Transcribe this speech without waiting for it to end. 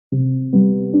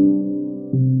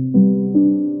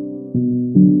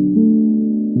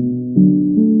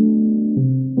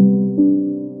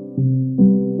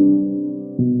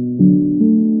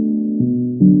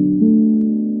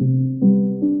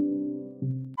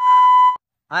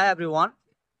Hi everyone,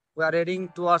 we are heading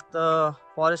towards the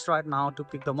forest right now to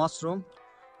pick the mushroom.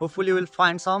 Hopefully we'll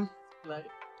find some.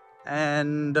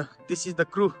 And this is the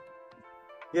crew.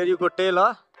 Here you go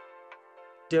Taylor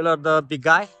the big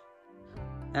guy.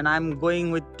 And I'm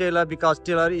going with Taylor because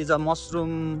Taylor is a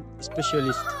mushroom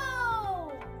specialist.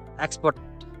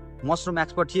 Mushroom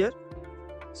expert here.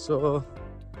 So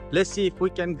let's see if we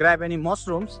can grab any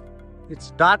mushrooms.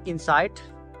 It's dark inside.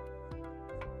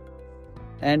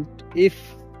 And if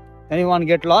anyone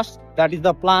get lost, that is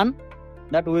the plan,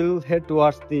 that we'll head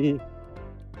towards the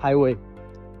highway.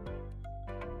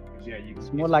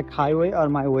 It's more like highway or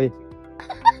my way.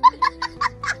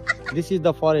 This is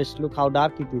the forest. Look how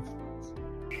dark it is.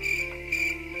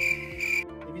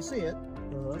 If you see it,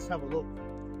 let's have a look.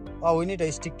 Oh, we need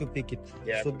a stick to pick it.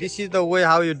 Yeah. So this is the way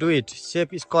how you do it.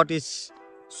 Chef Scott is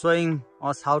showing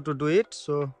us how to do it.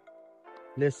 So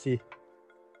let's see.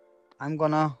 I'm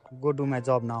gonna go do my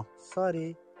job now.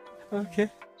 Sorry.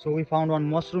 Okay. So we found one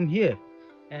mushroom here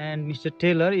and Mr.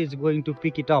 Taylor is going to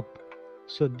pick it up.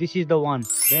 So this is the one.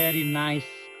 Very nice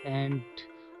and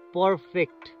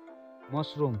perfect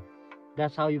mushroom.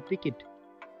 That's how you pick it.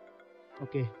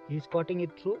 Okay, he's cutting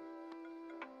it through.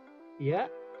 Yeah.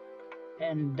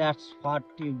 And that's what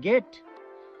you get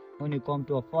when you come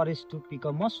to a forest to pick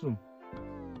a mushroom.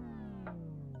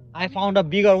 I found a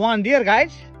bigger one there,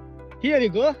 guys. Here you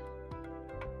go.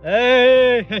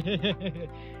 Hey,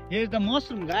 here's the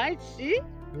mushroom, guys. See,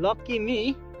 lucky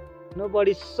me,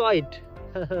 nobody saw it.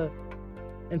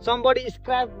 And somebody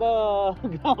scratched the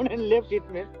ground and left it,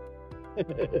 man.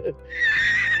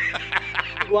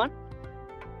 One.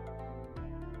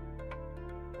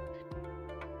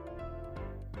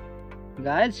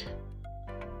 Guys,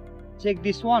 check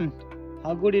this one,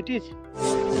 how good it is.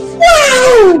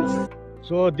 Wow!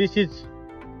 So this is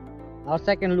our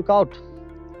second lookout.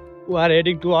 We are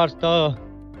heading towards the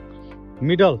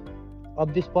middle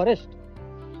of this forest.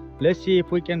 Let's see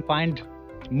if we can find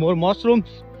more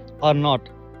mushrooms or not.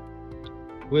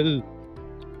 We'll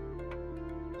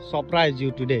surprise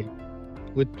you today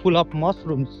with full of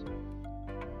mushrooms.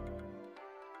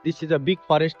 This is a big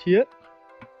forest here.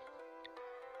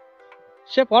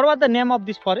 Chef, what was the name of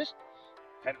this forest?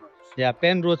 Penrose. Yeah,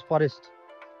 Penrose forest.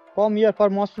 Come here for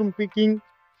mushroom picking,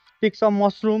 pick some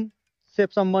mushroom,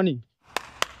 save some money.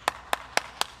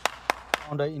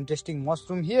 Found an interesting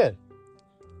mushroom here.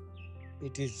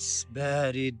 It is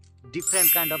very different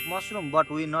kind of mushroom, but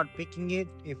we're not picking it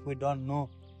if we don't know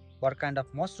what kind of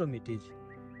mushroom it is.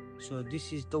 So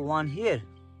this is the one here.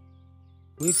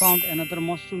 We found another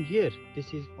mushroom here.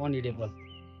 This is unedible.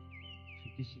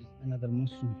 This is another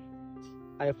mushroom.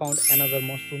 I found another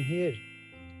mushroom here.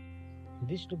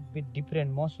 This look bit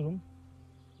different mushroom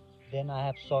than I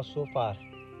have saw so far.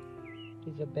 It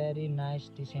is a very nice,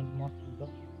 decent mushroom. Though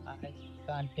I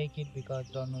can't take it because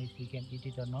don't know if we can eat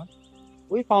it or not.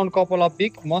 We found couple of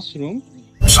big mushroom.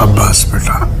 Shabash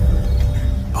beta.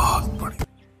 Bahut badhiya.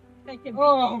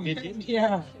 Oh,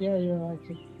 yeah, you're right.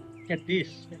 Look at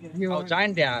this. How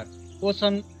giant they are.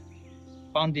 Ocean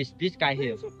found this guy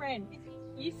here. Who's your friend?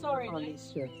 You saw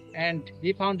it. And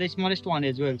he found the smallest one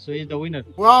as well. So he's the winner.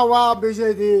 Wow,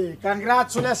 Vijay.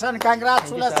 Congratulations.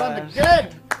 Great.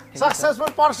 Successful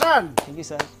person. Thank you,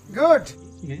 sir. Good.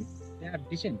 Man, they are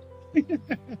decent.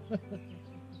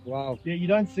 Wow. Yeah, you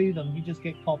don't see them. You just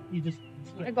get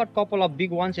I got couple of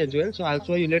big ones as well. So I'll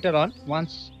show you later on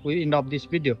once we end up this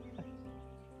video.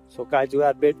 So guys, we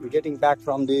are getting back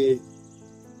from the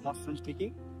mushroom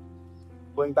picking.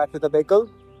 Going back to the vehicle.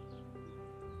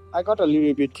 I got a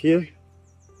little bit here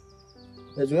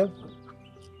as well.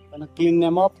 Gonna clean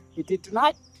them up, eat it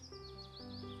tonight.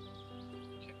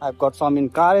 I've got some in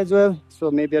car as well,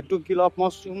 so maybe a 2 kilo of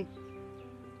mushroom.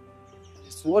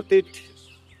 It's worth it.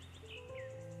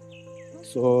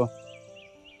 So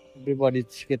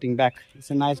everybody's getting back. It's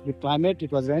a nice good climate.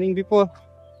 It was raining before.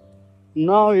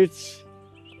 Now it's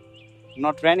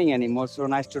not raining anymore, so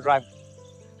nice to drive.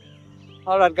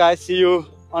 Alright guys, see you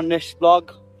on next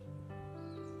vlog.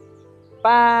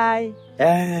 Bye.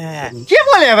 क्या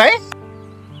बोले भाई?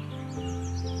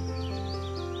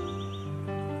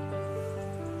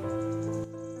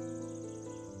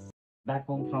 Back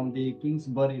home from the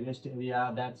Kingsbury rest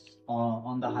area, that's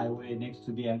on the highway next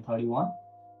to the M31.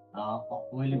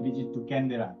 We'll visit to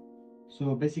Canberra.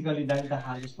 So basically that is the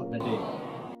harvest for the day.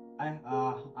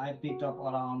 I picked up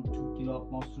around 2 kilo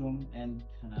of mushroom, and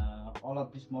all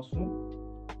of this mushroom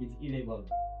is edible.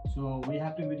 So we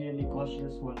have to be really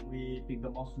cautious when we pick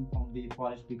the mushroom from the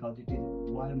forest because it is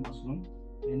wild mushroom.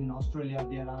 In Australia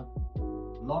there are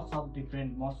lots of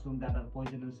different mushrooms that are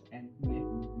poisonous and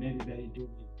may be very deadly.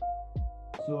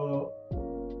 So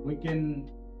we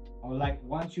can or like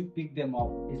once you pick them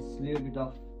up, it's a little bit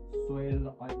of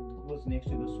soil, or it goes next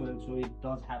to the soil, so it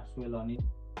does have soil on it,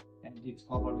 and it's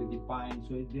covered with the pine,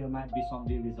 so there might be some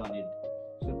debris on it.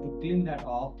 So to clean that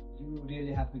off, you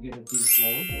really have to get a big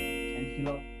bowl and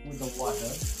fill up with the water.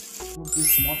 Put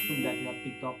this mushroom that you have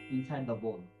picked up inside the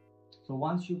bowl. So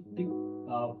once you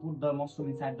put the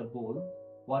mushroom inside the bowl,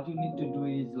 what you need to do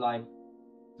is like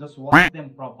just wash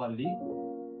them properly,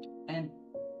 and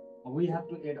we have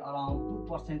to add around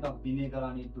 2% of vinegar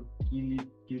on it to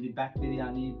kill the bacteria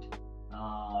on it,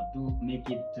 to make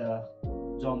it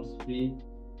germs free,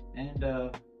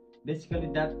 and basically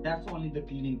that's only the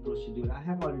cleaning procedure. I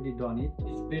have already done it.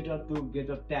 It's better to get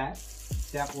a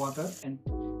tap water, and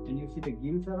when you see the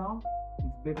gills around,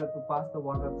 it's better to pass the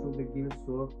water through the gills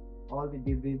so all the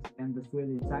debris and the soil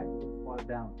inside will fall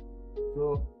down.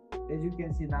 So as you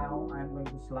can see now, I'm going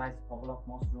to slice a couple of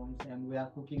mushrooms, and we are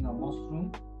cooking a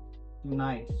mushroom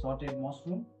tonight, sauteed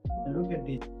mushroom. And look at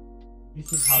this.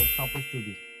 This is how it's supposed to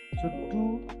be. So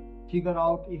to figure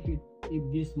out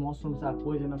if these mushrooms are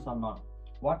poisonous or not,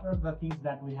 what are the things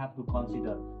that we have to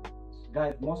consider?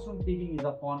 Guys, mushroom picking is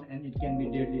a fun and it can be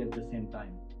deadly at the same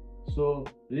time. So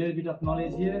a little bit of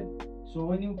knowledge here. So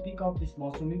when you pick up this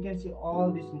mushroom, you can see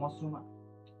all this mushroom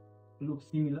look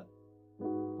similar.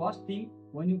 First thing,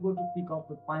 when you go to pick up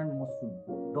the pine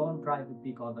mushroom, don't try to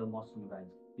pick other mushroom, guys.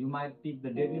 You might pick the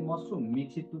deadly mushroom,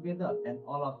 mix it together, and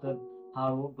all of the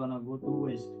hard work gonna go to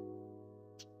waste.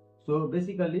 So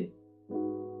basically,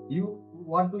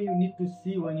 what do you need to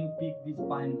see when you pick this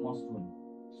pine mushroom?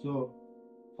 So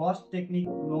first technique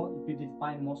to know if it is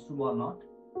pine mushroom or not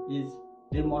is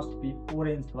they must be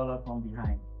orange color from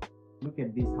behind. Look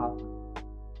at this half.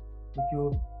 If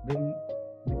you bring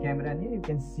the camera here, you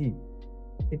can see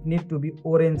it needs to be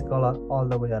orange color all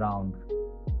the way around.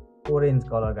 Orange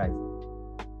color, guys.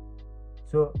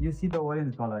 So you see the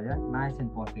orange color, yeah, nice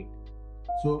and perfect.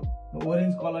 So the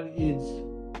orange color is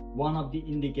one of the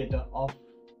indicator of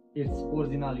its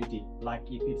originality, like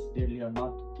if it's deadly or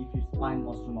not, if it's pine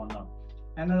mushroom or not.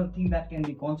 Another thing that can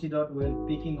be considered while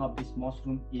picking up this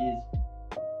mushroom is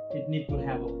it needs to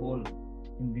have a hole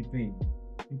in between.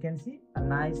 You can see a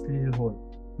nice little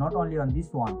hole. Not only on this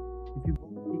one, if you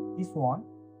pick this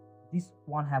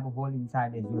one have a hole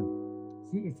inside as well.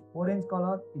 See, it's orange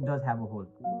color, it does have a hole.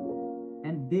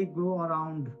 And they grow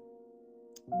around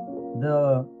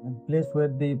the place where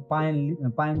the pine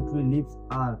tree leaves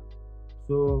are.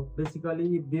 So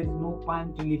basically, if there is no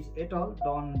pine tree leaves at all,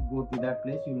 don't go to that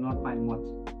place, you will not find much.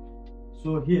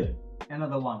 So here,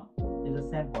 another one is a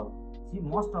sample. See,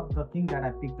 most of the things that I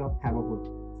picked up have a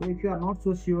hole. So if you are not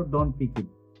so sure, don't pick it.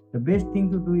 The best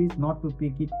thing to do is not to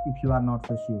pick it if you are not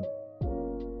so sure.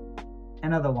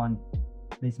 Another one,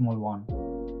 the small one.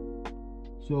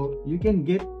 So you can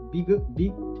get big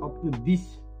up to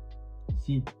this.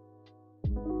 See,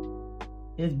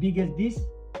 as big as this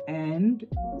and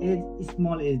as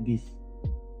small as this.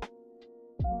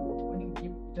 When you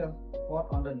keep the pot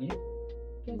underneath,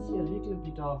 you can see a little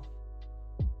bit of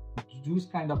juice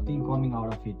kind of thing coming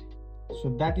out of it. So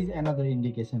that is another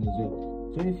indication as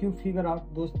well. So if you figure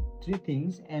out those three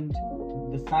things and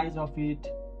the size of it,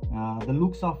 the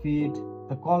looks of it,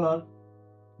 the color,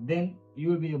 then you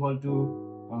will be able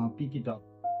to pick it up.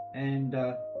 And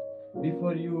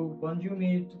before you consume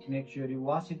it, make sure you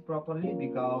wash it properly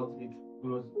because it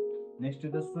grows next to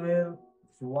the soil.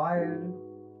 It's wild,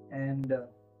 and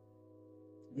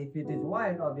if it is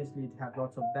wild, obviously it has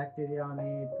lots of bacteria on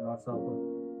it, lots of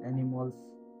animals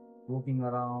walking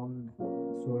around.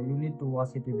 So you need to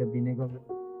wash it with the vinegar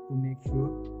to make sure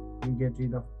you get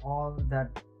rid of all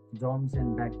that germs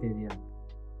and bacteria.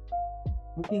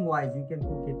 Cooking wise, you can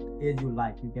cook it as you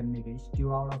like. You can make a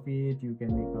stew out of it, you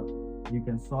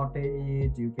can saute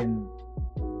it, you can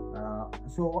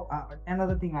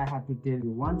another thing I have to tell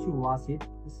you, once you wash it,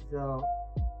 this is a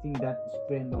thing that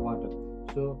strain the water.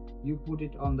 So you put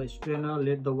it on the strainer,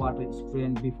 let the water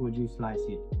strain before you slice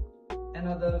it.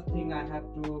 Another thing I have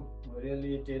to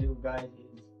really tell you guys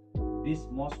is these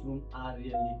mushrooms are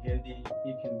really healthy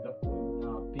if you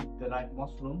pick the right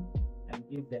mushroom and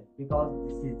eat them, because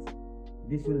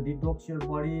this will detox your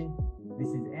body. This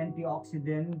is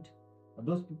antioxidant.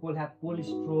 Those people have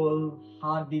cholesterol,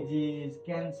 heart disease,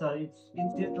 cancer. It's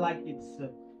just like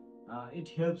it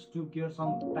helps to cure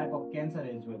some type of cancer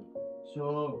as well.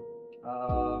 So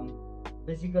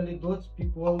basically, those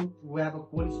people who have a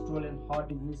cholesterol and heart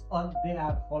disease, or they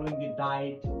are following the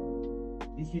diet,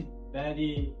 this is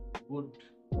very good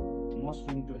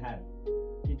mushroom to have.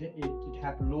 It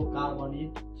have low carb on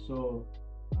it. So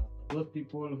those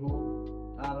people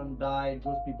who are on diet,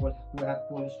 those people who have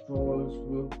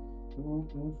cholesterol, who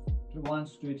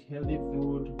wants to eat healthy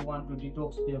food, who want to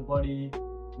detox their body,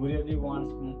 who really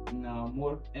wants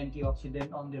more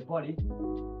antioxidant on their body,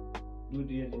 you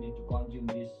really need to consume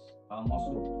this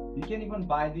mushroom. You can even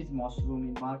buy this mushroom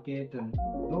in market, and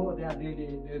though they are really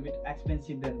a little bit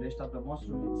expensive than rest of the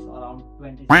mushroom, it's around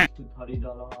 $26 to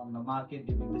 $30 on the market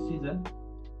during the season.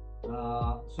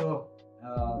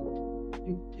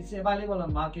 It's available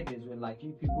on market as well. Like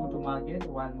if you go to market,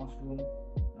 wild mushroom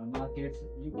markets,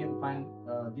 you can find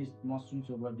these mushrooms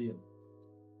over there.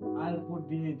 I'll put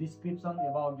the description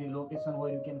about the location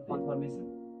where you can find information,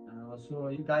 so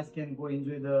you guys can go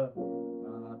enjoy the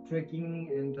trekking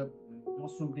and the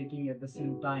mushroom picking at the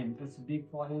same time. It's a big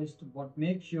forest, but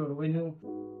make sure when you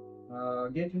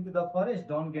get into the forest,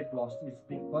 don't get lost. It's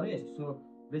big forest. So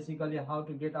basically how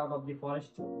to get out of the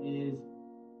forest is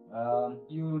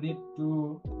you need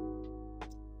to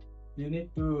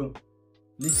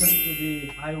listen to the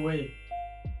highway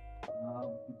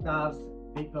cars,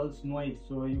 vehicles noise.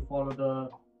 So you follow the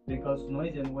vehicles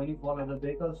noise, and when you follow the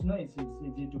vehicles noise, it's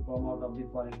easy to come out of the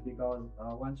forest, because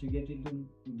once you get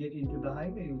into the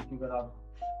highway, you figure out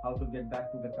how to get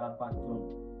back to the car park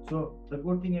zone. So the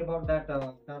good thing about that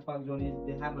car park zone is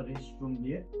they have a restroom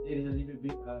there. There is a little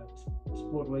bit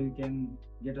spot where you can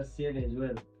get a shade as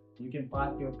well. You can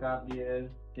park your car there,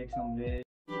 take some rest.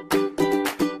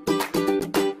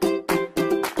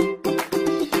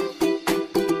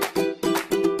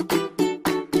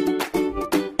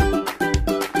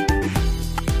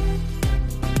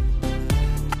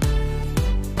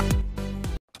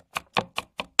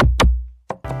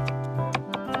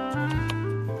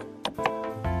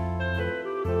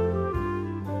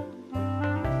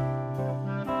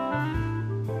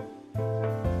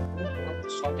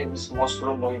 Sauteing this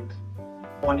mushroom with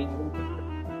onion,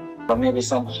 or maybe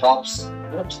some hops.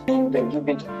 They give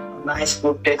it nice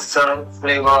good texture,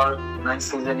 flavor, nice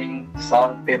seasoning,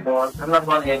 salt, pepper. I'm not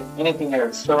going to add anything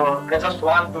else. So I just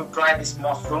want to try this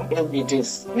mushroom. It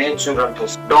is natural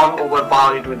taste. Don't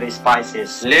overpower it with the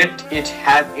spices. Let it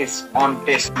have its own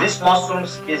taste. This mushroom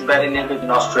is very native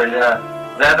in Australia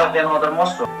rather than other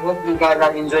mushrooms. Hope you guys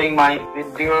are enjoying my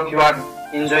video. If you are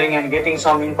enjoying and getting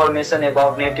some information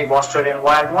about native Australian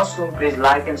wild mushroom, please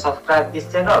like and subscribe this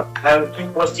channel. I will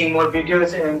keep posting more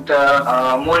videos and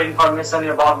more information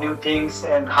about new things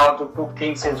and how to cook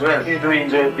things as well. If you do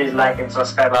enjoy, please like and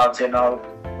subscribe our channel.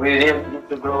 We really need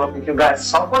to grow up. If you guys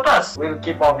support us, we'll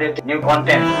keep updating new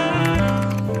content.